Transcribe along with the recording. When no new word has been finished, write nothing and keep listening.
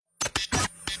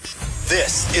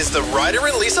This is the Ryder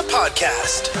and Lisa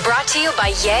podcast. Brought to you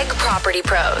by YEG Property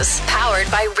Pros.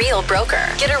 Powered by Real Broker.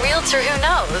 Get a realtor who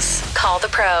knows. Call the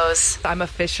pros. I'm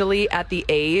officially at the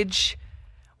age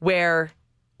where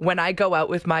when I go out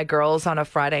with my girls on a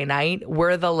Friday night,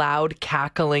 we're the loud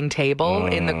cackling table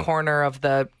in the corner of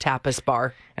the tapas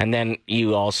bar. And then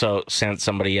you also sent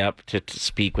somebody up to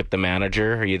speak with the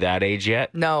manager. Are you that age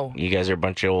yet? No. You guys are a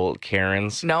bunch of old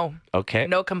Karens? No. Okay.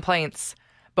 No complaints.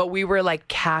 But we were like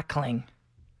cackling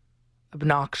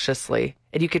obnoxiously.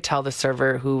 And you could tell the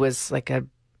server, who was like a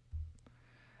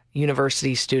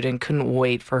university student, couldn't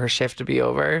wait for her shift to be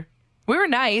over. We were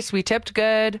nice. We tipped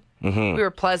good. We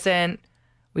were pleasant.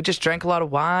 We just drank a lot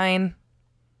of wine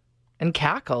and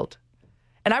cackled.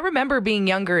 And I remember being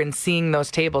younger and seeing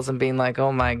those tables and being like,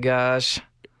 oh my gosh.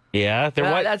 Yeah?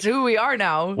 That's who we are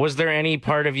now. Was there any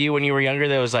part of you when you were younger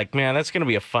that was like, man, that's going to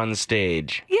be a fun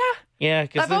stage? Yeah. Yeah.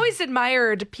 I've always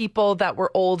admired people that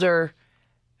were older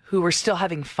who were still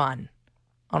having fun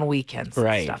on weekends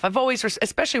and stuff. I've always,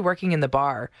 especially working in the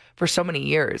bar for so many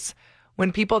years,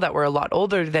 when people that were a lot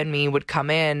older than me would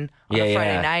come in on a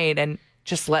Friday night and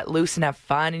just let loose and have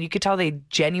fun. And you could tell they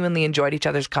genuinely enjoyed each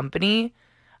other's company.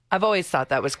 I've always thought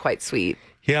that was quite sweet.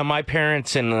 Yeah, my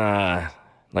parents and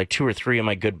like two or three of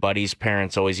my good buddies'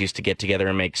 parents always used to get together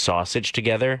and make sausage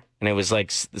together. And it was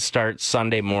like start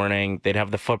Sunday morning. They'd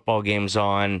have the football games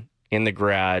on in the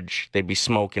garage. They'd be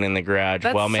smoking in the garage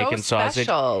while making sausage.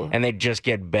 And they'd just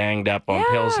get banged up on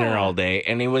Pilsner all day.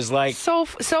 And it was like... So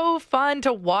fun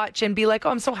to watch and be like,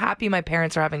 oh, I'm so happy my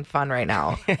parents are having fun right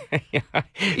now.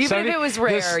 Even if it was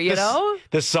rare, you know?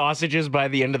 The sausages by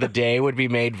the end of the day would be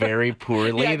made very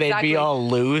poorly. Yeah, exactly. They'd be all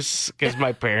loose because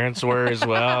my parents were as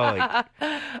well.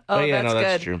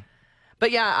 That's true. But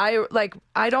yeah,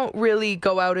 I don't really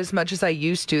go out as much as I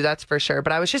used to, that's for sure.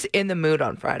 But I was just in the mood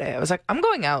on Friday. I was like, I'm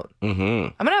going out. Mm-hmm.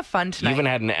 I'm going to have fun tonight. You even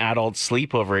had an adult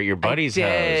sleepover at your buddy's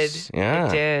house. Yeah.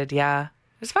 I did, yeah.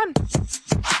 It was fun.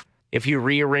 If you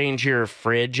rearrange your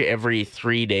fridge every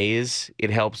 3 days,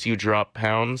 it helps you drop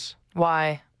pounds.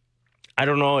 Why? I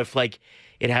don't know if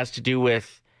it has to do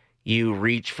with you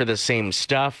reach for the same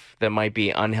stuff that might be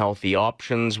unhealthy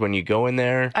options when you go in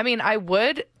there. I mean, I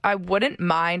wouldn't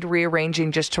mind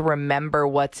rearranging just to remember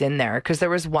what's in there, because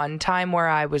there was one time where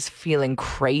I was feeling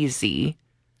crazy.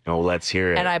 Oh, let's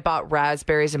hear it. And I bought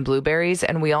raspberries and blueberries,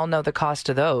 and we all know the cost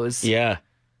of those. Yeah.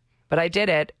 But I did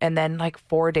it, and then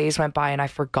 4 days went by and I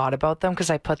forgot about them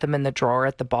because I put them in the drawer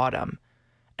at the bottom.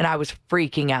 And I was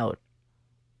freaking out,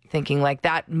 thinking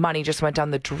that money just went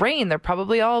down the drain. They're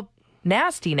probably all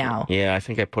nasty now. Yeah, I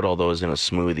think I put all those in a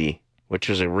smoothie, which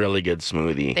was a really good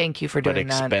smoothie. Thank you for doing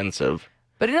that. But expensive.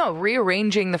 But no,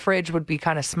 rearranging the fridge would be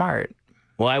kind of smart.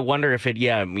 Well, I wonder if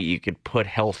you could put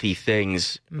healthy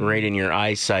things right in your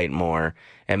eyesight more.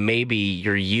 And maybe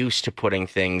you're used to putting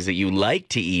things that you like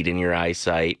to eat in your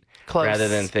eyesight rather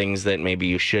than things that maybe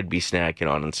you should be snacking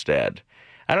on instead.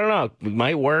 I don't know. It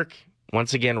might work.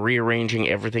 Once again, rearranging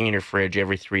everything in your fridge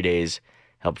every 3 days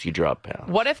helps you drop pounds.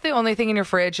 What if the only thing in your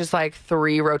fridge is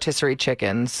 3 rotisserie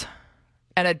chickens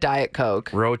and a Diet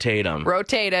Coke? Rotate them.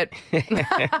 Rotate it.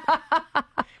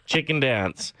 Chicken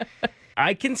dance.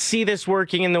 I can see this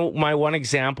working in my one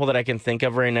example that I can think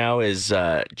of right now is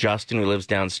Justin, who lives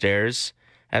downstairs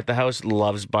at the house,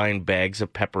 loves buying bags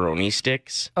of pepperoni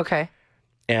sticks. Okay.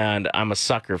 And I'm a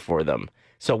sucker for them.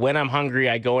 So when I'm hungry,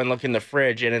 I go and look in the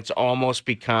fridge, and it's almost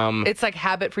become... It's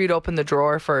habit for you to open the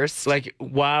drawer first.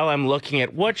 While I'm looking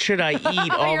at what should I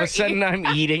eat, all of a sudden I'm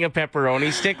eating a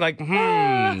pepperoni stick.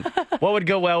 What would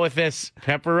go well with this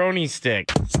pepperoni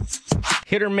stick?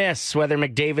 Hit or miss whether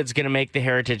McDavid's going to make the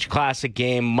Heritage Classic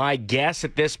game. My guess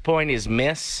at this point is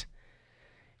miss,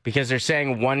 because they're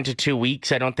saying 1 to 2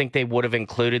 weeks. I don't think they would have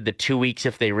included the 2 weeks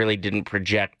if they really didn't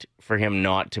project for him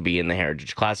not to be in the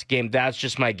Heritage Classic game. That's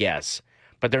just my guess.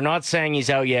 But they're not saying he's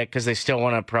out yet because they still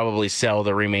want to probably sell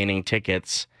the remaining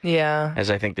tickets. Yeah. As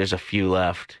I think there's a few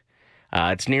left.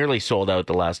 It's nearly sold out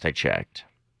the last I checked.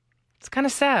 It's kind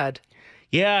of sad.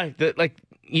 Yeah.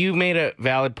 You made a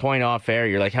valid point off air.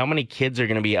 You're like, how many kids are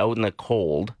going to be out in the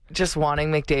cold? Just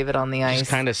wanting McDavid on the ice.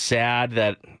 Just kind of sad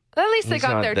that at least they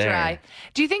got their dry.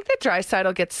 Do you think that dry side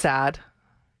will get sad?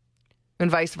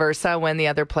 And vice versa when the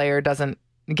other player doesn't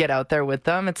get out there with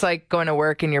them? It's like going to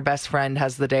work and your best friend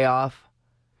has the day off.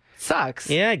 Sucks.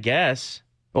 Yeah, I guess.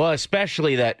 Well,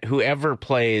 especially that whoever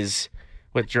plays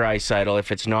with Draisaitl,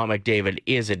 if it's not McDavid,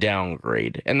 is a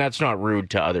downgrade. And that's not rude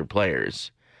to other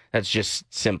players. That's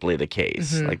just simply the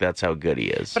case. That's how good he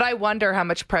is. But I wonder how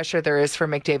much pressure there is for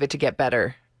McDavid to get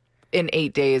better in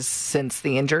 8 days since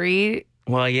the injury.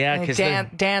 Well, yeah. Because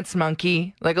dance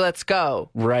monkey. Let's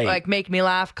go. Right. Make me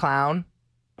laugh, clown.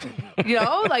 You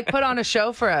know, like put on a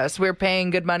show for us. We're paying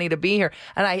good money to be here.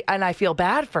 And I feel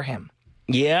bad for him.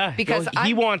 Yeah, because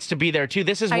he wants to be there too.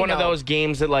 This is one of those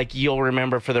games that like you'll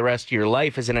remember for the rest of your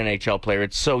life as an NHL player.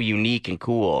 It's so unique and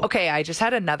cool. Okay, I just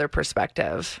had another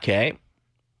perspective. Okay.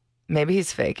 Maybe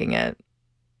he's faking it.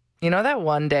 You know that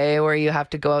one day where you have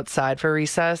to go outside for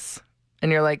recess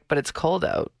and you're like, but it's cold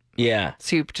out. Yeah.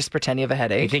 So you just pretend you have a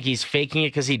headache. You think he's faking it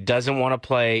because he doesn't want to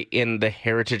play in the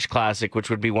Heritage Classic, which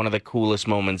would be one of the coolest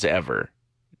moments ever.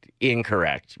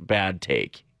 Incorrect. Bad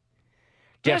take.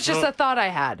 That's just a thought I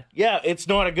had. Yeah, it's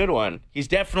not a good one. He's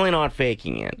definitely not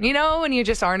faking it. You know when you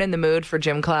just aren't in the mood for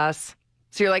gym class?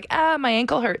 So you're like, my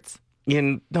ankle hurts.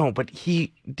 No, but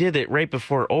he did it right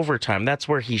before overtime. That's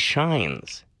where he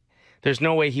shines. There's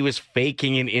no way he was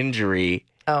faking an injury.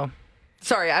 Oh,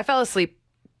 sorry. I fell asleep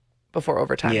before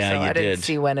overtime, so I didn't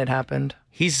see when it happened.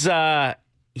 He's going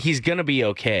to be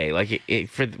okay. Like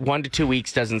for 1 to 2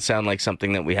 weeks doesn't sound like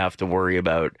something that we have to worry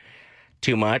about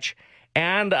too much.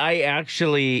 And I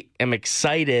actually am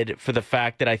excited for the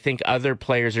fact that I think other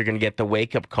players are going to get the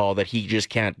wake-up call that he just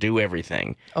can't do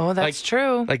everything. Oh, that's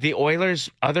true. Like the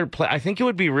Oilers, I think it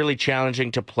would be really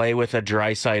challenging to play with a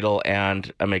Draisaitl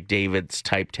and a McDavid's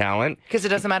type talent. Because it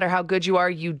doesn't matter how good you are,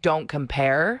 you don't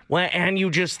compare. Well, and you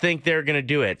just think they're going to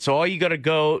do it. So all you got to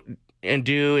go and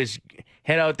do is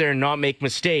head out there and not make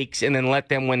mistakes and then let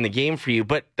them win the game for you.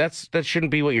 But that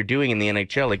shouldn't be what you're doing in the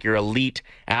NHL. Like, you're elite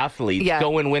athletes. Yeah.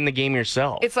 Go and win the game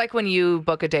yourself. It's like when you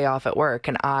book a day off at work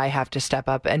and I have to step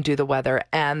up and do the weather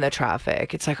and the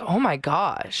traffic. It's like, oh my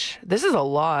gosh, this is a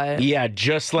lot. Yeah,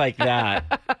 just like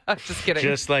that. Just kidding.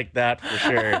 Just like that for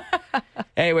sure.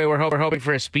 Anyway, we're hoping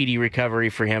for a speedy recovery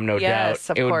for him, no doubt.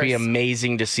 It would be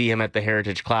amazing to see him at the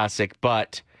Heritage Classic,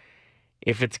 but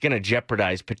if it's going to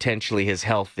jeopardize potentially his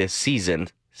health this season,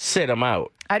 sit him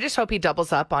out. I just hope he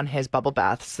doubles up on his bubble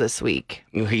baths this week.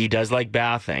 He does like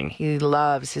bathing. He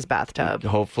loves his bathtub.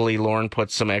 Hopefully, Lauren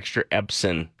puts some extra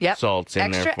Epsom salts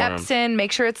in there for him. Extra Epsom.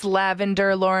 Make sure it's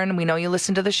lavender, Lauren. We know you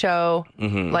listen to the show.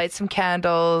 Mm-hmm. Light some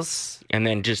candles. And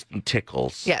then just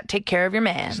tickles. Yeah, take care of your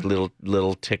man. Just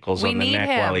little tickles on the neck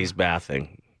while he's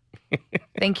bathing.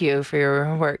 Thank you for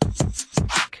your work.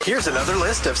 Here's another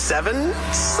list of 7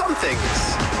 somethings.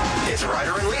 It's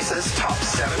Ryder and Lisa's top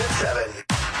 7 at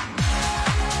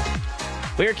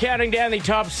 7. We're counting down the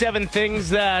top 7 things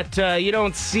that you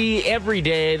don't see every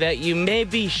day that you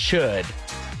maybe should.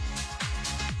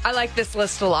 I like this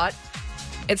list a lot.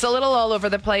 It's a little all over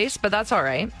the place, but that's all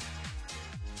right.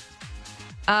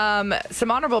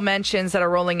 Some honorable mentions that are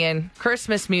rolling in.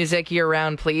 Christmas music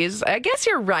year-round, please. I guess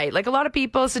you're right. Like, a lot of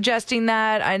people suggesting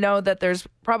that. I know that there's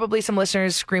probably some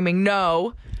listeners screaming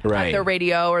no at their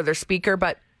radio or their speaker,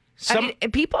 but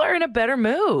people are in a better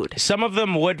mood. Some of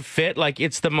them would fit. Like,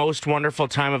 it's the most wonderful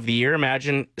time of the year.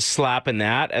 Imagine slapping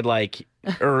that at, like,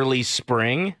 early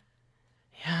spring.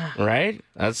 Yeah. Right?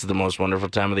 That's the most wonderful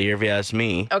time of the year, if you ask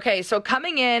me. Okay, so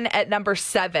coming in at number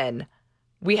 7,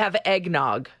 we have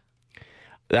eggnog.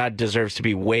 That deserves to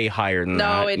be way higher than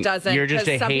that. No, it doesn't. You're just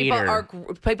a hater.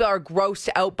 People are grossed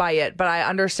out by it, but I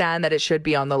understand that it should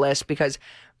be on the list because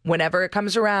whenever it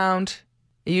comes around,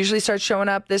 it usually starts showing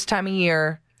up this time of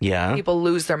year. Yeah. People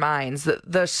lose their minds.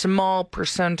 The small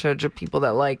percentage of people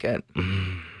that like it.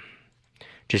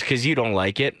 Just because you don't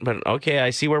like it, but okay,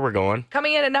 I see where we're going.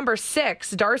 Coming in at number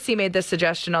 6, Darcy made this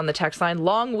suggestion on the text line,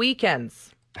 long weekends.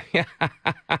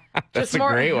 That's a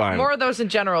great one. More of those in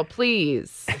general,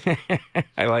 please.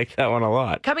 I like that one a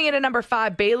lot. Coming in at number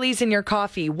 5, Bailey's in your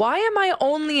coffee. Why am I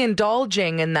only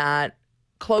indulging in that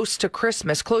close to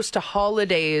Christmas, close to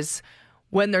holidays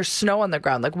when there's snow on the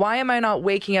ground? Like, why am I not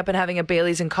waking up and having a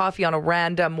Bailey's and coffee on a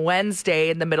random Wednesday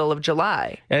in the middle of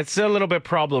July? It's a little bit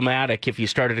problematic if you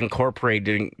started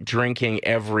incorporating drinking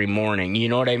every morning. You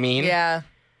know what I mean? Yeah.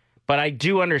 But I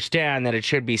do understand that it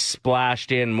should be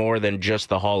splashed in more than just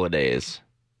the holidays.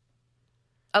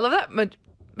 I love that.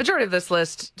 Majority of this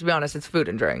list, to be honest, it's food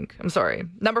and drink. I'm sorry.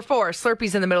 Number 4,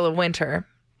 Slurpees in the middle of winter.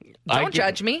 Don't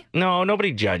judge me. No,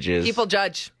 nobody judges. People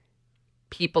judge.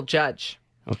 People judge.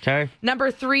 Okay. Number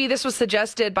 3, this was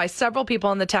suggested by several people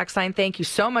on the text line. Thank you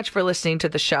so much for listening to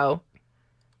the show.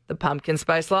 The pumpkin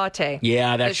spice latte.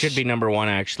 Yeah, that should be number 1,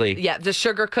 actually. Yeah, the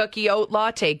sugar cookie oat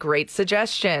latte. Great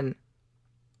suggestion.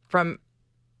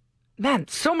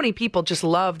 So many people just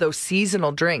love those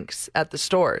seasonal drinks at the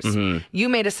stores. Mm-hmm. You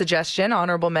made a suggestion,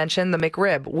 honorable mention, the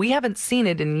McRib. We haven't seen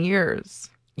it in years.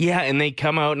 Yeah, and they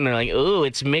come out and they're like, "Ooh,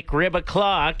 it's McRib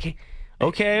o'clock."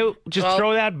 Okay, just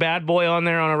throw that bad boy on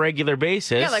there on a regular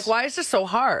basis. Yeah, like, why is this so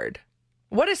hard?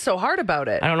 What is so hard about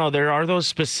it? I don't know. There are those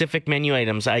specific menu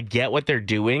items. I get what they're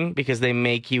doing because they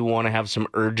make you want to have some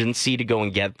urgency to go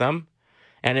and get them.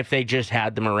 And if they just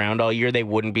had them around all year, they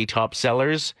wouldn't be top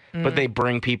sellers. But they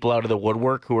bring people out of the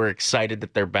woodwork who are excited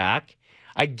that they're back.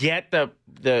 I get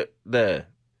the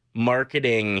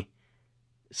marketing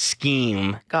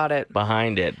scheme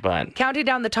behind it, but counting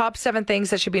down the top 7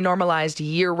 things that should be normalized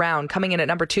year round. Coming in at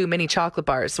number 2, mini chocolate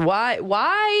bars.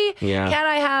 Why can't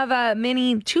I have a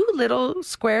mini 2 little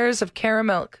squares of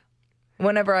caramel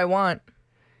whenever I want?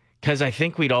 Because I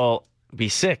think we'd all be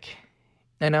sick.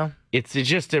 I know. It's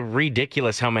just a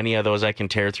ridiculous how many of those I can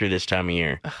tear through this time of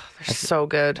year. Ugh, they're so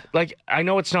good. Like, I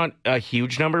know it's not a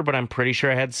huge number, but I'm pretty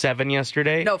sure I had 7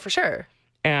 yesterday. No, for sure.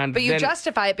 But you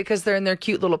justify it because they're in their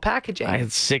cute little packaging. I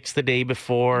had 6 the day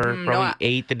before, probably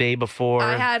 8 the day before.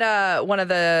 I had one of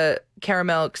the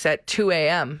caramels at 2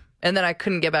 a.m. and then I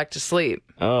couldn't get back to sleep.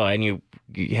 Oh, and you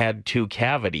had 2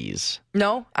 cavities.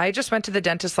 No, I just went to the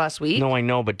dentist last week. No, I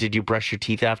know, but did you brush your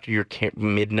teeth after your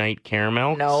midnight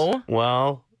caramel? No.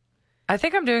 Well, I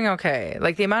think I'm doing okay.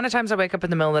 Like the amount of times I wake up in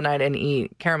the middle of the night and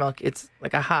eat caramel, it's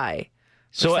like a high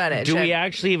percentage. So do we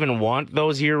actually even want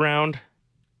those year round?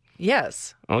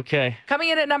 Yes. Okay. Coming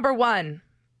in at number 1,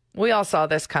 we all saw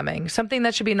this coming. Something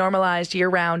that should be normalized year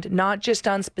round, not just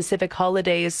on specific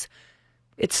holidays.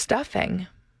 It's stuffing.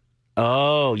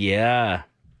 Oh, yeah.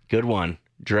 Good one.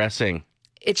 Dressing.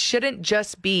 It shouldn't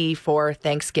just be for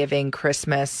Thanksgiving,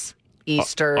 Christmas,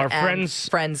 Easter, and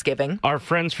Friendsgiving. Our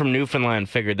friends from Newfoundland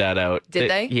figured that out.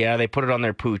 Did they? Yeah, they put it on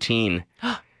their poutine.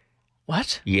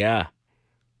 What? Yeah.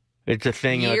 It's a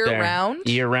thing out there. Year round?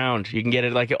 Year round. You can get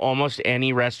it like at almost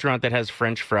any restaurant that has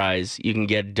French fries. You can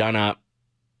get done up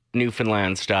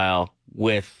Newfoundland style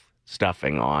with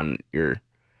stuffing on your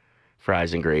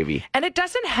fries and gravy. And it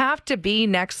doesn't have to be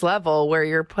next level where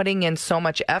you're putting in so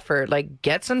much effort. Like,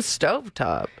 get some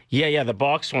stovetop. Yeah, the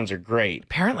boxed ones are great.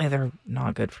 Apparently, they're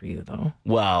not good for you, though.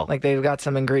 Well. Like, they've got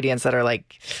some ingredients that are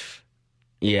like...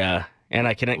 Yeah, and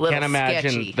I can't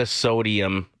imagine sketchy. the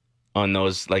sodium on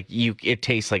those. Like, it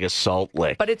tastes like a salt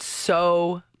lick. But it's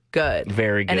so good.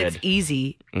 Very good. And it's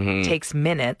easy. Mm-hmm. Takes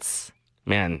minutes.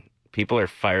 Man, people are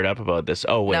fired up about this.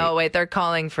 Oh, wait. No, wait, they're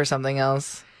calling for something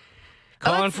else.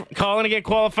 Calling to get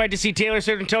qualified to see Taylor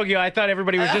Swift in Tokyo. I thought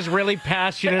everybody was just really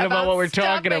passionate about what we're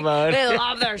talking about. They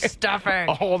love their stuffing.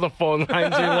 All the phone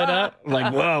lines are lit up.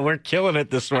 Like, whoa, we're killing it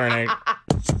this morning.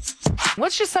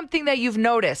 What's just something that you've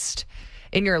noticed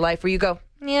in your life where you go,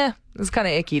 yeah, it's kind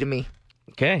of icky to me?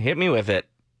 Okay, hit me with it.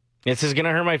 This is going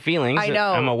to hurt my feelings. I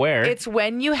know. I'm aware. It's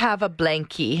when you have a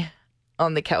blankie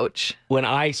on the couch. When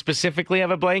I specifically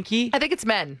have a blankie? I think it's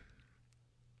men.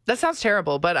 That sounds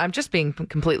terrible, but I'm just being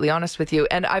completely honest with you.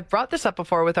 And I've brought this up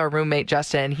before with our roommate,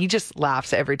 Justin, and he just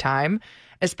laughs every time,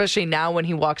 especially now when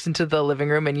he walks into the living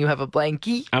room and you have a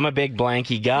blankie. I'm a big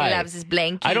blankie guy. He loves his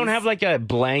blankies. I don't have like a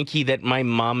blankie that my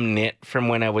mom knit from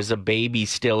when I was a baby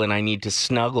still and I need to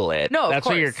snuggle it. No, of That's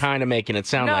course. what you're kind of making it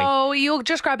sound like. No, you'll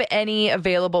just grab any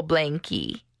available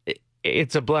blankie.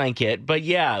 It's a blanket, but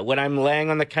yeah, when I'm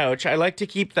laying on the couch, I like to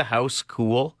keep the house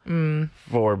cool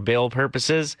for bill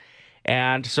purposes.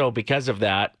 And so because of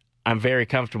that, I'm very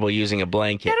comfortable using a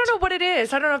blanket. I don't know what it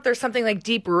is. I don't know if there's something like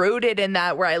deep rooted in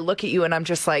that where I look at you and I'm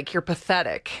just like, you're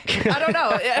pathetic. I don't know.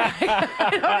 I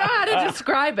don't know how to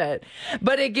describe it,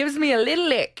 but it gives me a little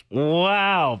lick.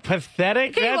 Wow,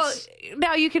 pathetic? Okay, well,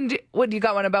 now you can do, what, you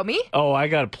got one about me? Oh, I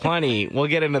got plenty. We'll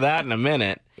get into that in a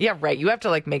minute. Yeah, right. You have to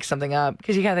like make something up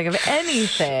because you can't think of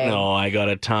anything. No, I got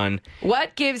a ton.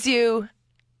 What gives you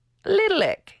a little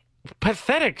lick?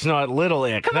 Pathetic's not little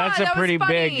ick. Come That's on, a that pretty was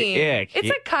funny. big ick.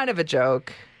 It's a kind of a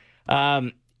joke.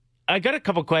 I got a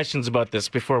couple questions about this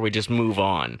before we just move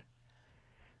on.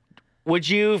 Would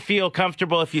you feel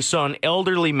comfortable if you saw an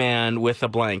elderly man with a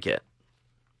blanket?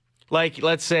 Like,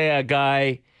 let's say a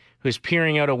guy who's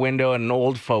peering out a window in an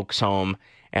old folks' home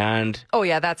and oh,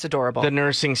 yeah, that's adorable. the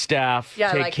nursing staff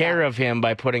take care of him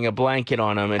by putting a blanket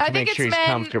on him and to make sure he's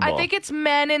comfortable. I think it's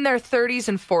men in their 30s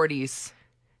and 40s.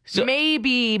 So,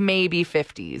 maybe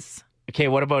 50s. Okay,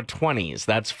 what about 20s?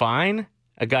 That's fine?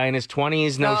 A guy in his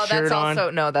 20s, no shirt on?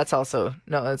 That's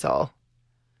all.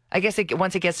 I guess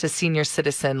once it gets to senior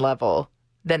citizen level,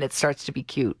 then it starts to be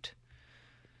cute.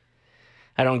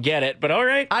 I don't get it, but all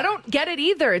right. I don't get it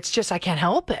either. It's just I can't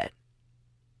help it.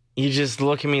 You just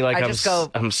look at me like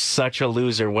I'm such a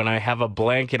loser when I have a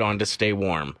blanket on to stay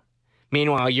warm.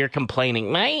 Meanwhile, you're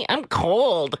complaining, mate, I'm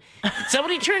cold. Did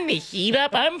somebody turn the heat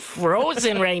up? I'm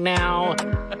frozen right now.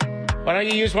 Why don't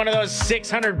you use one of those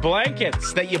 600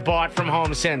 blankets that you bought from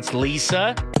HomeSense,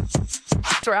 Lisa?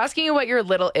 So we're asking you what your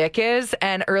little ick is,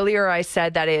 and earlier I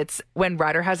said that it's when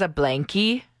Ryder has a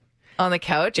blankie. on the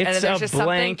couch. It's and there's a just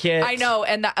blanket. I know.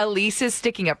 And Elise is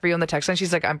sticking up for you on the text line.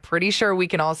 She's like, I'm pretty sure we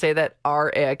can all say that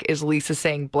our ick is Lisa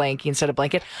saying blankie instead of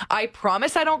blanket. I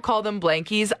promise I don't call them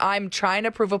blankies. I'm trying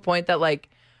to prove a point that like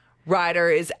Ryder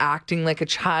is acting like a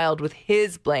child with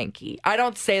his blankie. I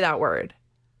don't say that word.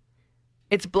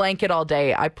 It's blanket all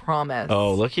day. I promise.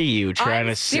 Oh, look at you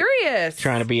I'm serious.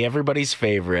 Trying to be everybody's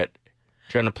favorite.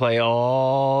 Trying to play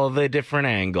all the different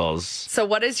angles. So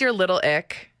what is your little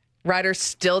ick? Ryder's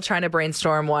still trying to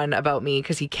brainstorm one about me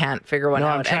because he can't figure one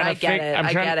out. And I get it.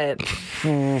 I get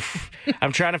it.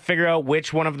 I'm trying to figure out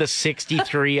which one of the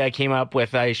 63 I came up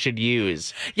with I should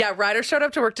use. Yeah, Ryder showed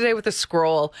up to work today with a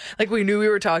scroll. Like we knew we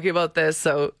were talking about this,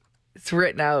 so it's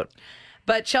written out.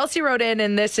 But Chelsea wrote in,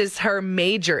 and this is her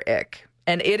major ick.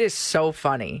 And it is so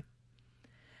funny.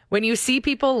 When you see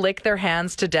people lick their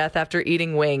hands to death after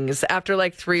eating wings, after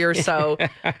like 3 or so.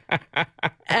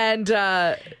 And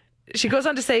she goes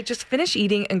on to say, just finish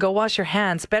eating and go wash your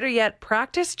hands. Better yet,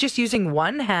 practice just using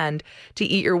one hand to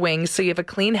eat your wings so you have a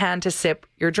clean hand to sip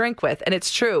your drink with. And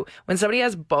it's true. When somebody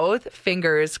has both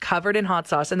fingers covered in hot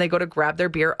sauce and they go to grab their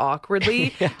beer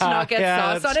awkwardly to not get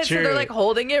sauce on it, true. so they're like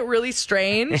holding it really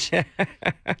strange.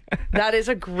 That is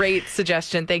a great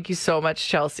suggestion. Thank you so much,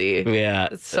 Chelsea. Yeah.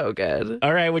 It's so good.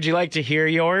 All right. Would you like to hear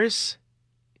yours?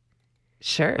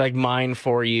 Sure. Like mine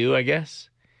for you, I guess.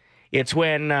 It's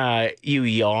when you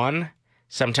yawn.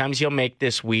 Sometimes you'll make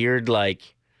this weird,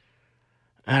 like,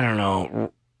 I don't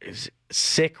know,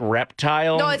 sick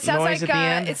reptile no, it sounds noise like at the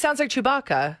end. it sounds like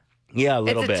Chewbacca. Yeah, a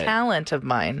little bit. It's a talent of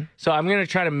mine. So I'm going to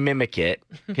try to mimic it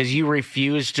because you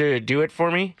refuse to do it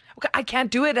for me. Okay, I can't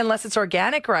do it unless it's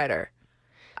organic, Ryder.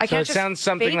 I So can't it just sounds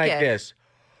something fake like it. this.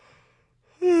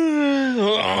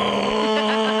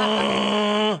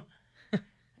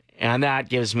 And that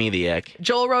gives me the ick.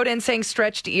 Joel wrote in saying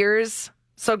stretched ears.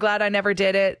 So glad I never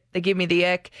did it. They give me the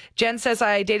ick. Jen says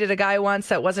I dated a guy once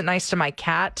that wasn't nice to my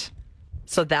cat.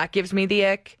 So that gives me the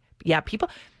ick. Yeah,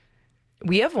 people.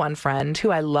 We have one friend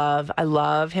who I love. I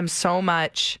love him so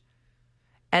much.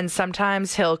 And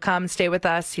sometimes he'll come stay with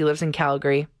us. He lives in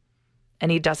Calgary. And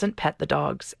he doesn't pet the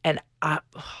dogs. And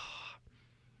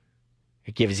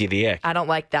It gives you the ick. I don't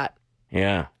like that.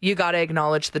 Yeah. You got to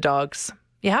acknowledge the dogs.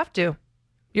 You have to.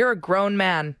 You're a grown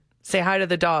man. Say hi to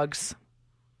the dogs.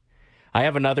 I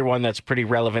have another one that's pretty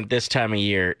relevant this time of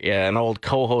year. Yeah, an old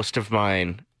co-host of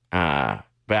mine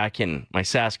back in my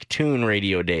Saskatoon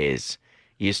radio days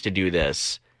used to do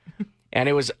this. And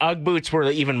it was Ugg boots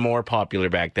were even more popular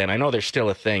back then. I know they're still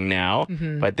a thing now,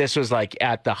 but this was like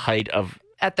at the height of...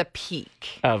 At the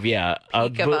peak. Of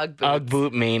Ugg boots. Ugg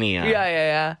boot mania.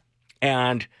 Yeah.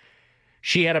 And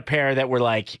she had a pair that were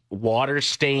like water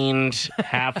stained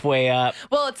halfway up.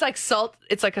 Well, it's like salt.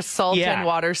 It's like a salt and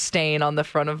water stain on the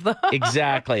front of them.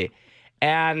 Exactly.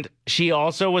 And she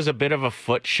also was a bit of a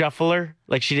foot shuffler.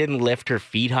 Like she didn't lift her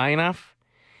feet high enough.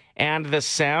 And the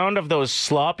sound of those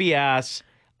sloppy ass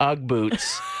Ugg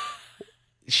boots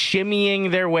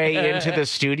shimmying their way into the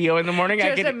studio in the morning.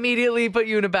 Just immediately put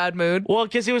you in a bad mood. Well,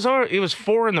 because it was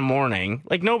 4 a.m.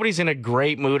 Like nobody's in a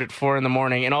great mood at 4 a.m.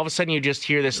 and all of a sudden you just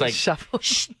hear this like shuffle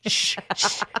shh, shh,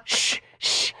 shh, shh,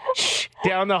 shh, shh,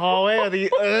 down the hallway of the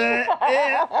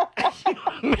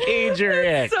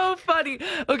major ick. So funny.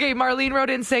 Okay, Marlene wrote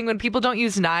in saying when people don't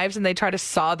use knives and they try to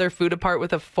saw their food apart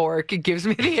with a fork, it gives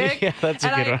me the ick. Yeah, that's a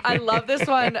good one. I love this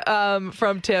one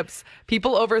from Tips.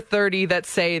 People over 30 that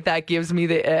say that gives me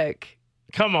the ick.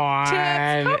 Come on.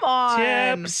 Tips, come on.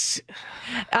 Tips.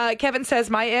 Kevin says,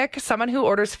 my ick, someone who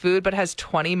orders food but has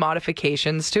 20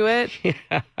 modifications to it.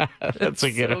 Yeah, that's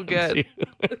a good so one. good.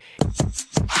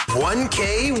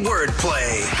 1K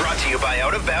wordplay. Brought to you by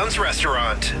Out of Bounds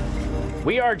Restaurant.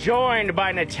 We are joined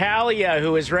by Natalia,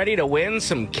 who is ready to win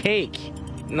some cake.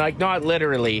 Like, not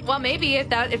literally. Well, maybe if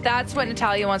that's what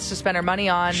Natalia wants to spend her money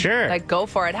on, Sure. like, go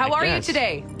for it. How are you guess.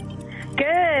 today?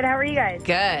 Good. How are you guys?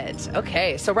 Good.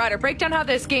 Okay, so Ryder, break down how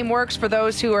this game works for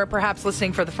those who are perhaps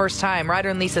listening for the first time. Ryder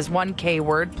and Lisa's 1K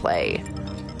wordplay.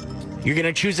 You're going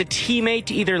to choose a teammate,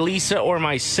 either Lisa or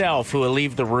myself, who will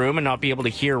leave the room and not be able to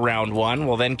hear round one.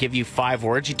 We'll then give you 5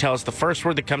 words. You tell us the first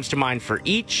word that comes to mind for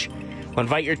each. We'll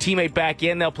invite your teammate back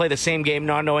in. They'll play the same game,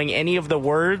 not knowing any of the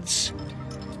words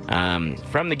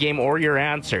from the game or your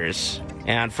answers.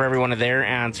 And for every one of their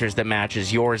answers that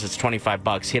matches yours, it's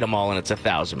 $25. Hit them all, and it's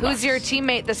 $1,000. Who's your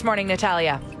teammate this morning,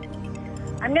 Natalia?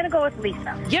 I'm going to go with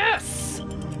Lisa. Yes!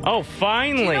 Oh,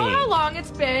 finally. Do you know how long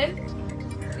it's been?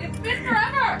 It's been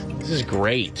forever! This is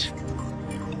great.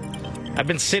 I've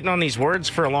been sitting on these words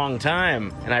for a long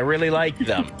time, and I really like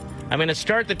them. I'm going to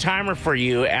start the timer for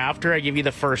you after I give you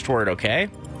the first word, okay?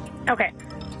 Okay.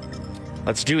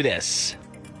 Let's do this.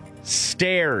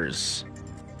 Stairs.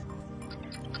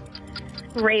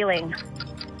 Railing.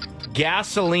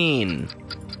 Gasoline.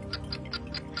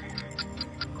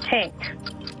 Tank.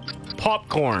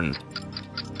 Popcorn.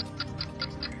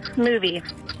 Movie.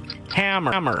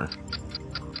 Hammer.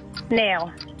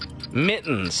 Nail.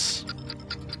 Mittens.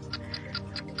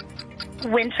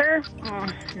 Winter.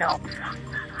 No.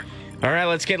 All right,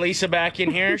 let's get Lisa back in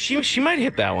here. She might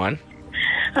hit that one.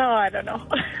 Oh, I don't know.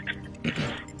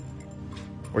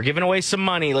 We're giving away some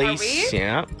money, Lisa. we?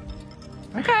 Yeah.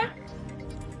 Okay.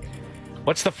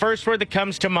 What's the first word that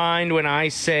comes to mind when I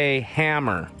say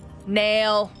hammer?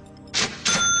 Nail.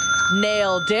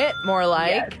 Nailed it. More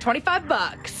like Yes.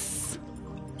 $25.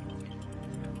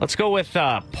 Let's go with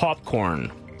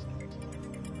popcorn.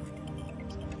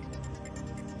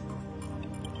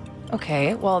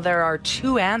 Okay, well, there are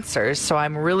 2 answers, so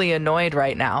I'm really annoyed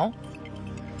right now.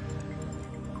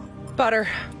 Butter.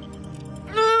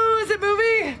 Ooh, is it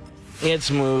movie? It's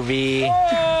movie.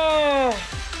 Oh.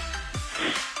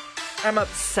 I'm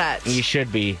upset. You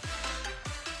should be.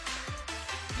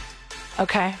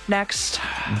 Okay, next.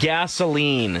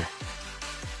 Gasoline.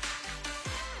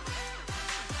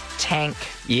 Tank.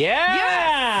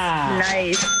 Yeah.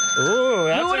 Nice. Ooh,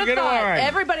 that's Who would a have good thought? one.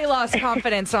 Everybody lost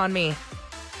confidence on me.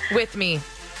 With me.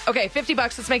 Okay, $50.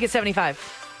 Let's make it 75.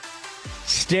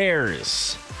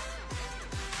 Stairs.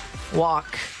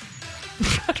 Walk.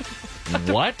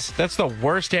 What? That's the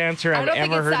worst answer I've I don't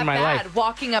think ever it's heard that in my bad. life.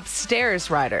 Walking upstairs,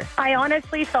 Ryder. I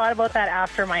honestly thought about that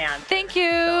after my answer. Thank you,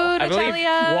 I believe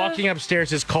Natalia. walking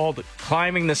upstairs is called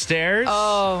climbing the stairs.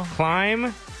 Oh.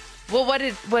 Climb. Well, what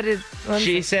did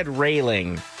She said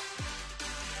railing.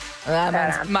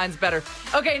 mine's better.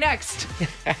 Okay, next.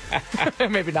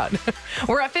 Maybe not.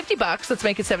 We're at $50. Let's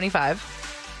make it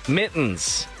 75.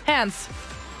 Mittens. Hands.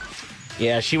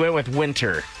 Yeah, she went with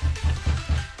winter.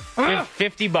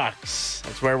 $50.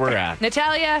 That's where we're at.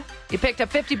 Natalia, you picked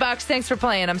up $50. Thanks for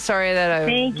playing. I'm sorry that I'm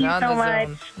Thank you not so in the much.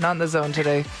 zone. Not in the zone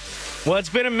today. Well, it's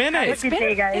been a minute. Have a good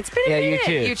day, guys. It's been a Yeah, you minute.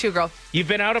 too. You too, girl. You've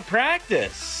been out of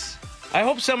practice. I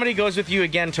hope somebody goes with you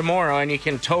again tomorrow and you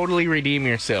can totally redeem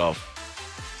yourself.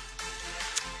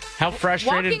 How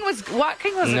frustrated?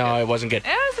 Walking was No, good. it wasn't good.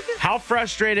 Yeah, it was a good. How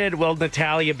frustrated will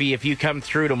Natalia be if you come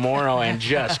through tomorrow and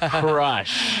just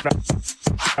crush?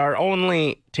 Our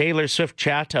only Taylor Swift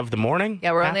chat of the morning.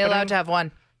 Yeah, we're only happening allowed to have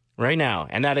one. right now,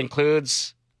 and that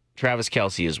includes Travis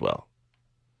Kelce as well.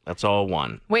 That's all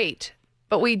one. Wait,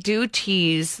 but we do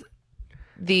tease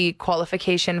the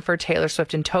qualification for Taylor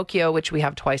Swift in Tokyo, which we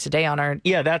have twice a day on our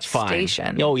Yeah, that's fine.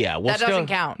 station. Oh yeah, That doesn't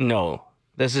count. No,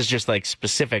 this is just like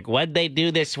specific. What'd they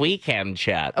do this weekend,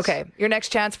 chats? Okay, your next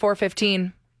chance,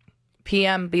 4:15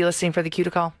 p.m. Be listening for the cue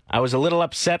to call. I was a little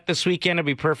upset this weekend, to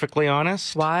be perfectly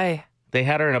honest. Why? They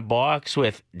had her in a box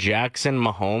with Jackson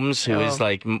Mahomes, who is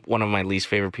like one of my least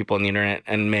favorite people on the internet,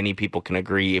 and many people can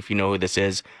agree if you know who this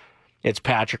is. It's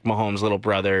Patrick Mahomes' little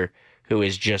brother, who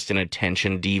is just an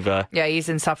attention diva. Yeah, he's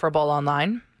insufferable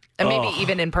online, and maybe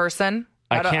even in person.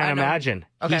 I don't- can't know. imagine.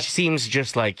 Okay. He seems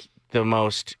just like the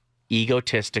most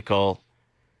egotistical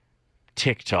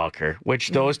TikToker, which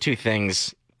those two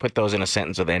things, put those in a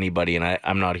sentence with anybody, and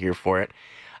I'm not here for it.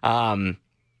 And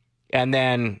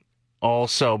then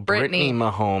also Brittany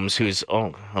Mahomes, who's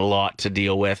a lot to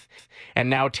deal with. And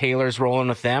now Taylor's rolling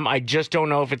with them. I just don't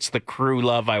know if it's the crew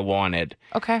love I wanted.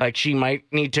 Okay. Like, she might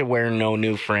need to wear no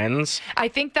new friends. I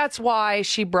think that's why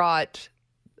she brought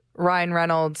Ryan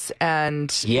Reynolds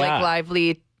and Yeah. Blake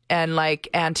Lively and like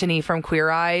Anthony from Queer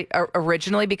Eye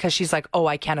originally, because she's like, oh,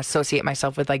 I can't associate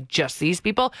myself with like just these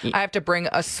people. I have to bring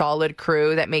a solid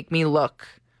crew that make me look.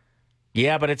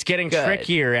 Yeah, but it's getting Good.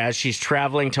 trickier as she's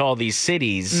traveling to all these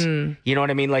cities. You know what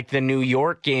I mean? Like the New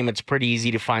York game, it's pretty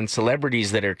easy to find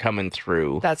celebrities that are coming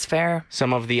through. That's fair.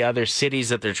 Some of the other cities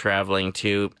that they're traveling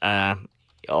to,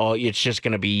 it's just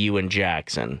going to be you and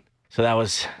Jackson. So that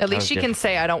was... At least she can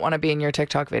say, I don't want to be in your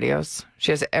TikTok videos.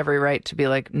 She has every right to be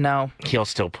like, no. He'll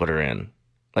still put her in.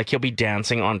 Like, he'll be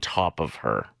dancing on top of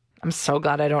her. I'm so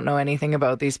glad I don't know anything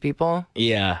about these people.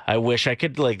 Yeah, I wish I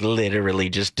could, like, literally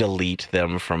just delete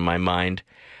them from my mind.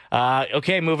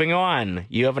 Okay, moving on.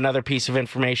 You have another piece of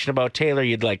information about Taylor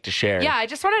you'd like to share. Yeah, I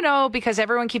just want to know, because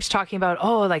everyone keeps talking about,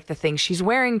 like the things she's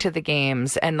wearing to the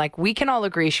games. And like, we can all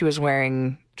agree she was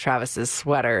wearing Travis's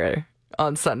sweater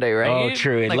on Sunday, right? Oh,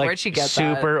 true. Like, where'd she get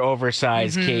super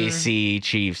oversized KC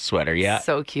Chiefs sweater, yeah. that?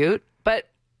 So cute. But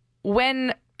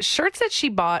when shirts that she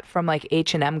bought from like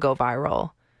H&M go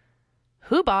viral,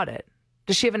 who bought it?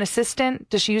 Does she have an assistant?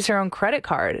 Does she use her own credit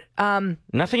card?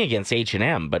 Nothing against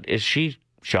H&M, but is she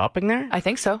shopping there? I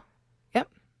think so. Yep.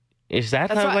 Is that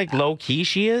That's how what- like low key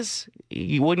she is?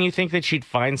 Wouldn't you think that she'd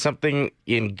find something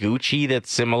in Gucci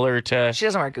that's similar to? She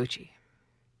doesn't wear Gucci.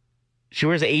 She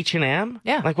wears H&M?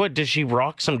 Yeah. Like what? Does she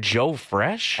rock some Joe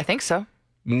Fresh? I think so.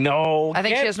 No. I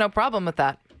think she has no problem with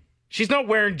that. She's not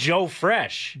wearing Joe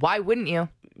Fresh. Why wouldn't you?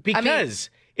 Because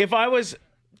if I was...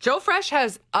 Joe Fresh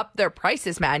has upped their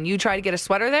prices, man. You try to get a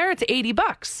sweater there, it's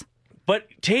 $80. But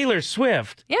Taylor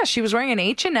Swift... Yeah, she was wearing an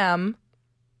H&M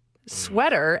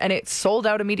sweater, and it sold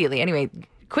out immediately. Anyway,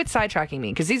 quit sidetracking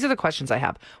me, because these are the questions I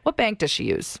have. What bank does she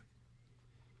use?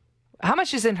 How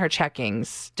much is in her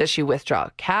checkings? Does she withdraw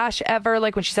cash ever,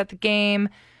 like when she's at the game?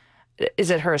 Is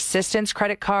it her assistant's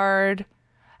credit card?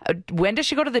 When does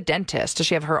she go to the dentist? Does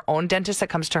she have her own dentist that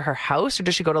comes to her house, or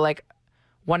does she go to like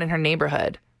one in her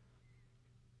neighborhood?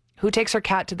 Who takes her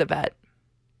cat to the vet?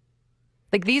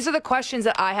 Like, these are the questions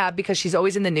that I have because she's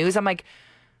always in the news. I'm like,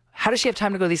 how does she have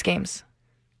time to go to these games?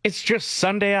 It's just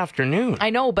Sunday afternoon.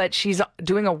 I know, but she's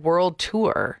doing a world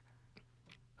tour.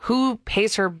 Who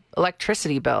pays her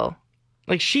electricity bill?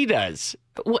 Like she does.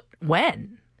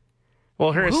 When?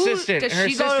 Well, her Who- assistant does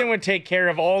she go- assistant would take care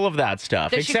of all of that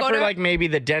stuff. Does she Except go for to- like maybe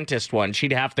the dentist one.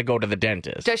 She'd have to go to the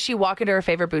dentist. Does she walk into her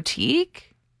favorite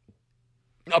boutique?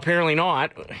 Apparently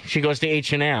not. She goes to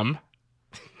H&M.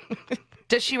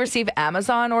 Does she receive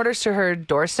Amazon orders to her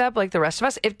doorstep like the rest of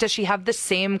us? Does she have the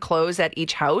same clothes at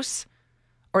each house?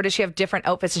 Or does she have different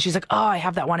outfits and she's like, oh, I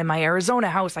have that one in my Arizona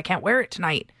house. I can't wear it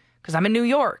tonight because I'm in New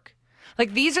York.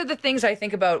 Like, these are the things I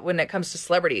think about when it comes to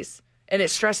celebrities, and it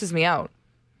stresses me out.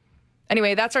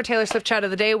 Anyway, that's our Taylor Swift chat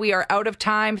of the day. We are out of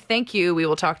time. Thank you. We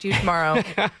will talk to you tomorrow.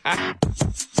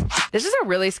 This is a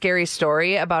really scary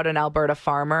story about an Alberta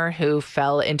farmer who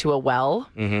fell into a well.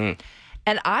 Mm-hmm.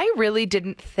 And I really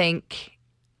didn't think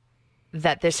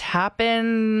that this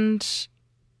happened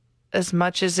as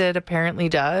much as it apparently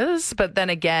does. But then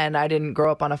again, I didn't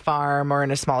grow up on a farm or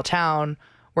in a small town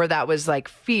where that was like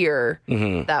fear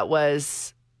that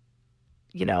was,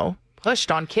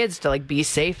 pushed on kids to like be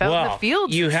safe out in the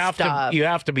fields. You and have stuff. you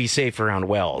have to be safe around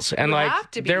wells. And You like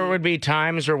have to be. there would be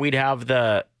times where we'd have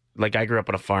I grew up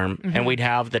on a farm and we'd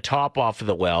have the top off of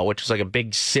the well, which was like a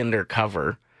big cinder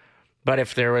cover. But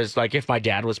if there was if my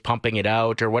dad was pumping it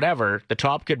out or whatever, the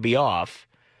top could be off.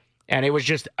 And it was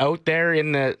just out there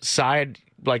in the side,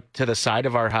 like to the side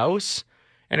of our house.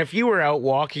 And if you were out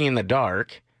walking in the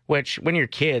dark, which when you're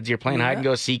kids, you're playing hide and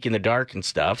go seek in the dark and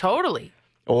stuff. Totally.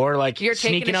 Or like You're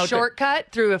sneaking taking a out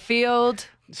shortcut through a field.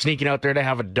 sneaking out there to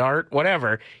have a dart,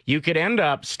 whatever. You could end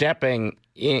up stepping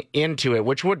into it,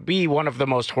 which would be one of the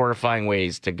most horrifying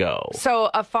ways to go. So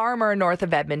a farmer north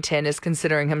of Edmonton is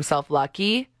considering himself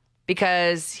lucky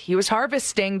because he was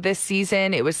harvesting this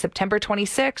season. It was September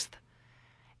 26th.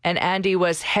 And Andy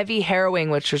was heavy harrowing,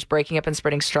 which was breaking up and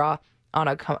spreading straw on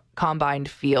a combined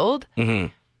field. Mm-hmm.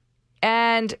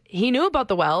 And he knew about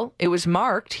the well. It was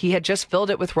marked. He had just filled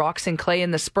it with rocks and clay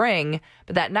in the spring.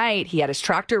 But that night, he had his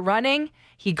tractor running.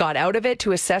 He got out of it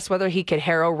to assess whether he could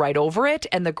harrow right over it.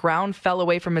 And the ground fell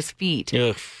away from his feet.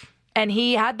 Ugh. And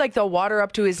he had the water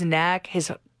up to his neck.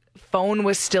 His phone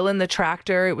was still in the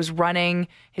tractor. It was running.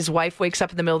 His wife wakes up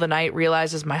in the middle of the night,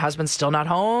 realizes my husband's still not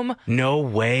home. No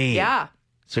way. Yeah.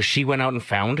 So she went out and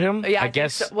found him? Yeah. I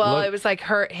guess. So. Well, it was like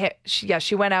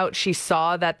she went out. She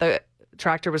saw that the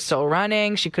tractor was still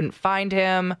running. She couldn't find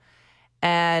him.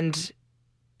 And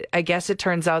I guess it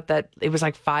turns out that it was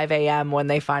 5 a.m. when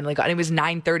they finally got, and it was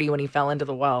 9:30 when he fell into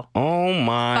the well. Oh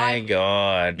my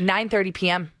God. 9:30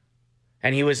 p.m.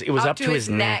 And it was up to his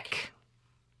neck.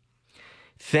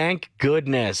 Thank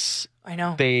goodness. I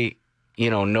know. They,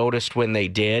 noticed when they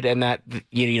did, and that,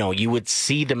 you would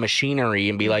see the machinery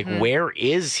and be like, where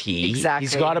is he? Exactly.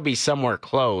 He's got to be somewhere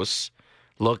close.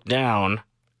 Look down.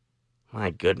 My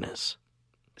goodness.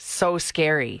 So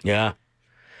scary. Yeah.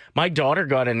 My daughter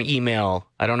got an email.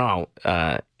 I don't know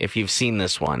if you've seen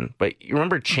this one, but you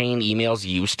remember chain emails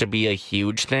used to be a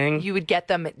huge thing? You would get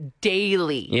them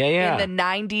daily. Yeah. In the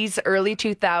 90s, early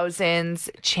 2000s,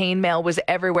 chain mail was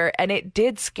everywhere. And it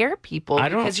did scare people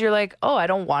because you're like, oh, I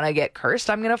don't want to get cursed.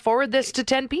 I'm going to forward this to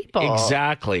 10 people.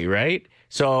 Exactly, right?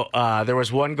 So there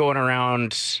was one going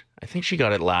around. I think she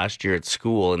got it last year at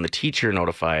school, and the teacher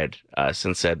notified us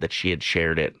and said that she had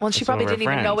shared it. Well, with she some probably of her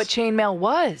didn't even know what friends. chainmail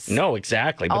was. No,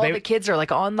 exactly. All the kids are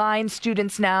online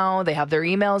students now. They have their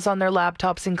emails on their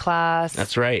laptops in class.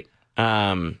 That's right.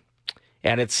 And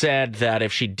it said that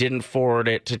if she didn't forward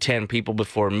it to 10 people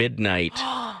before midnight,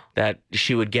 that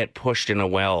she would get pushed in a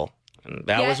well. And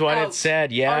that was what it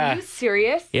said. Yeah. Are you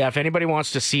serious? Yeah, if anybody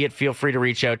wants to see it, feel free to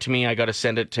reach out to me. I got to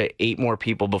send it to 8 more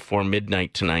people before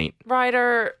midnight tonight.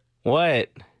 Ryder. What?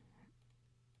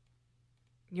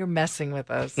 You're messing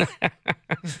with us.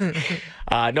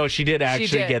 No, she did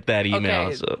actually get that email.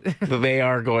 Okay. So they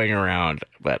are going around,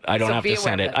 but I don't So have be to aware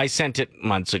send of it. it. I sent it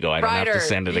months ago. I don't Ryder, have to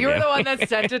send it you're again. the one that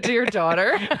sent it to your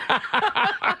daughter.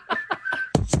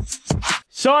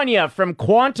 Sonia from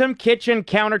Quantum Kitchen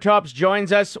Countertops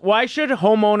joins us. Why should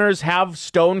homeowners have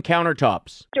stone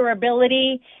countertops?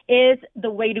 Durability is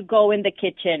the way to go in the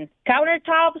kitchen.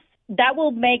 Countertops, that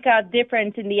will make a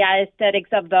difference in the aesthetics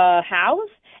of the house.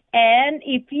 And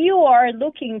if you are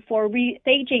looking for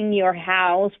restaging your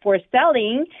house for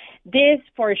selling, this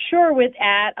for sure would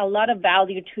add a lot of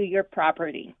value to your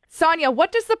property. Sonia,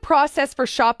 what does the process for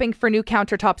shopping for new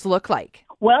countertops look like?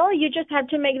 Well, you just have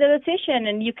to make the decision,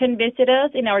 and you can visit us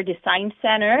in our design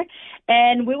center,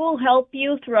 and we will help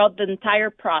you throughout the entire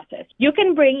process. You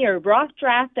can bring your rough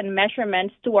draft and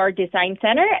measurements to our design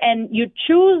center, and you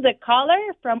choose the color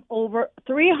from over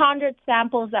 300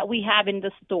 samples that we have in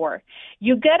the store.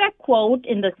 You get a quote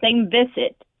in the same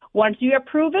visit. Once you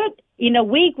approve it, in a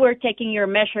week, we're taking your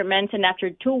measurements, and after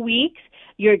 2 weeks,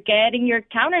 you're getting your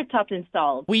countertops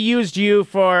installed. We used you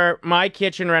for my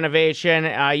kitchen renovation.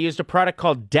 I used a product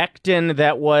called Decton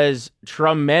that was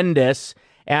tremendous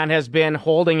and has been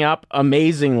holding up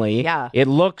amazingly. Yeah. It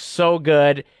looks so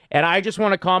good. And I just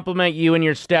want to compliment you and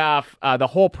your staff. The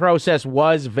whole process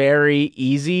was very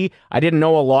easy. I didn't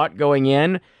know a lot going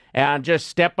in. And just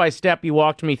step by step, you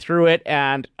walked me through it.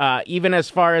 And even as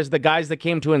far as the guys that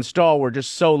came to install were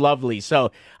just so lovely. So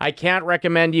I can't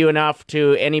recommend you enough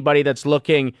to anybody that's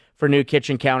looking for new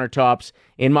kitchen countertops.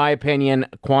 In my opinion,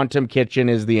 Quantum Kitchen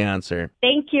is the answer.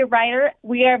 Thank you, Ryder.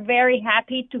 We are very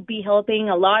happy to be helping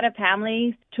a lot of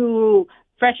families to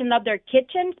freshen up their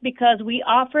kitchens because we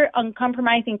offer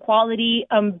uncompromising quality,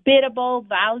 unbeatable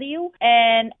value,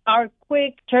 and our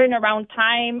quick turnaround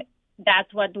time.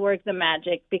 That's what works the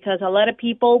magic, because a lot of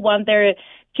people want their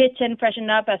kitchen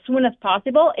freshened up as soon as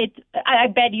possible. I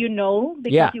bet you know,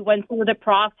 because you went through the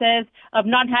process of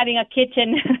not having a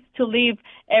kitchen to leave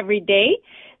every day.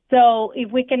 So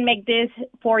if we can make this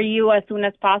for you as soon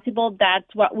as possible,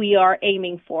 that's what we are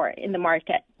aiming for in the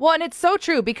market. Well, and it's so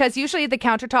true, because usually the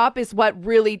countertop is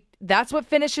that's what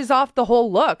finishes off the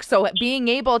whole look. So being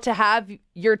able to have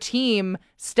your team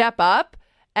step up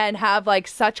and have like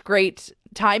such great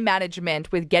time management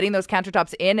with getting those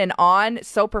countertops in and on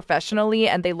so professionally,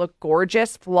 and they look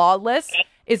gorgeous, flawless,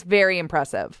 is very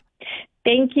impressive.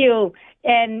 Thank you.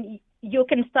 And you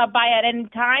can stop by at any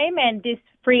time, and this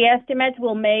free estimate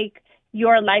will make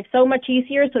your life so much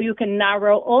easier, so you can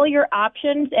narrow all your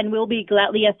options, and we'll be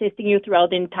gladly assisting you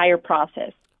throughout the entire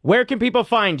process. Where can people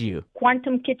find you?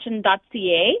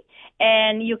 quantumkitchen.ca,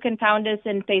 and you can find us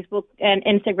in Facebook and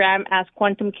Instagram as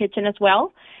Quantum Kitchen as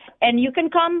well. And you can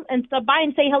come and stop by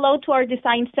and say hello to our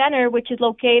design center, which is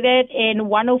located in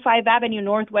 105 Avenue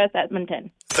Northwest, Edmonton.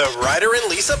 The Ryder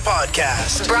and Lisa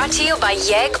Podcast. Brought to you by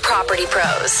YEG Property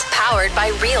Pros. Powered by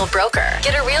Real Broker.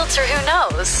 Get a realtor who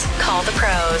knows. Call the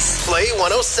pros. Play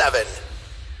 107.